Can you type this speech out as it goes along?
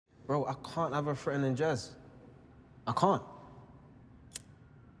Bro, I can't have her threatening Jazz. I can't.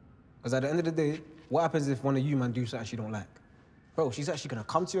 Because at the end of the day, what happens if one of you man do something she don't like? Bro, she's actually gonna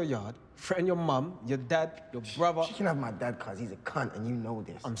come to your yard, threaten your mum, your dad, your brother. She can have my dad, cuz he's a cunt and you know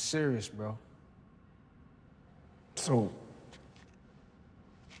this. I'm serious, bro. So,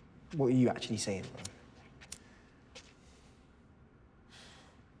 what are you actually saying, bro?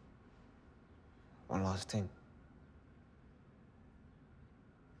 One last thing.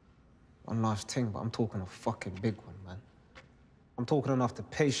 One last thing, but I'm talking a fucking big one, man. I'm talking enough to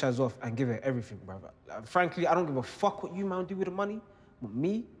pay Shaz off and give her everything, brother. Like, frankly, I don't give a fuck what you man do with the money. But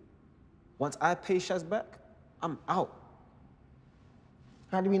me, once I pay Shaz back, I'm out.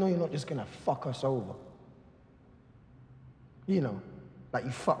 How do we know you're not just gonna fuck us over? You know, like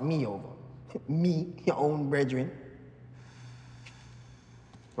you fuck me over. Me, your own brethren.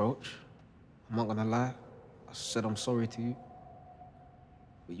 Roach, I'm not gonna lie. I said I'm sorry to you.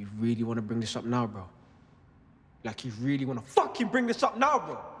 But you really wanna bring this up now, bro? Like you really wanna fucking bring this up now,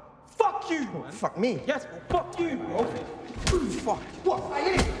 bro? Fuck you, man. Fuck me? Yes, bro. Fuck you, bro. Fuck. What? I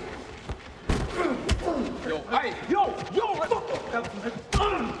ain't. Yo, hey, yo,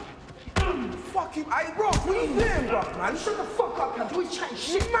 Fuck you. Hey, bro, what are you doing, bro, man? Shut the fuck up, cuz. We chatting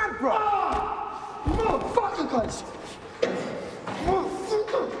shit, man, bro. Motherfucker, cuz.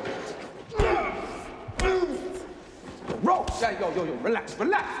 Roach, hey, yo, relax.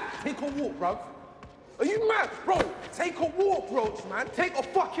 Take a walk, bro. Are you mad, bro? Take a walk, Roach, man. Take a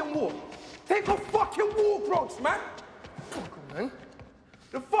fucking walk. Take a fucking walk, Roach, man. Fuck on, man.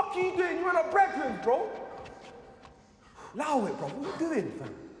 The fuck are you doing? You're in a brethren, bro. Allow it, bro. What are you doing,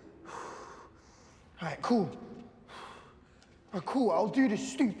 fam? Alright, cool. Alright, cool. I'll do this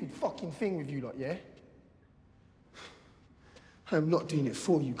stupid fucking thing with you lot, yeah? I'm not doing it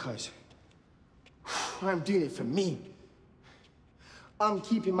for you, cuz. I'm doing it for me. I'm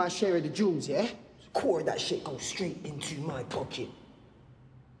keeping my share of the jewels, yeah? A quarter of that shit goes straight into my pocket.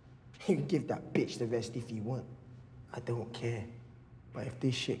 You can give that bitch the rest if you want. I don't care. But if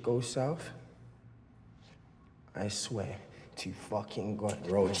this shit goes south, I swear to fucking God,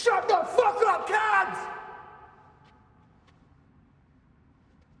 Roach. Shut the fuck up, Kabz!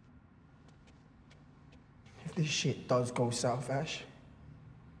 If this shit does go south, Ash,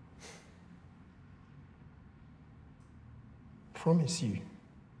 promise you,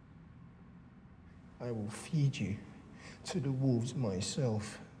 I will feed you to the wolves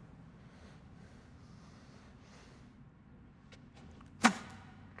myself.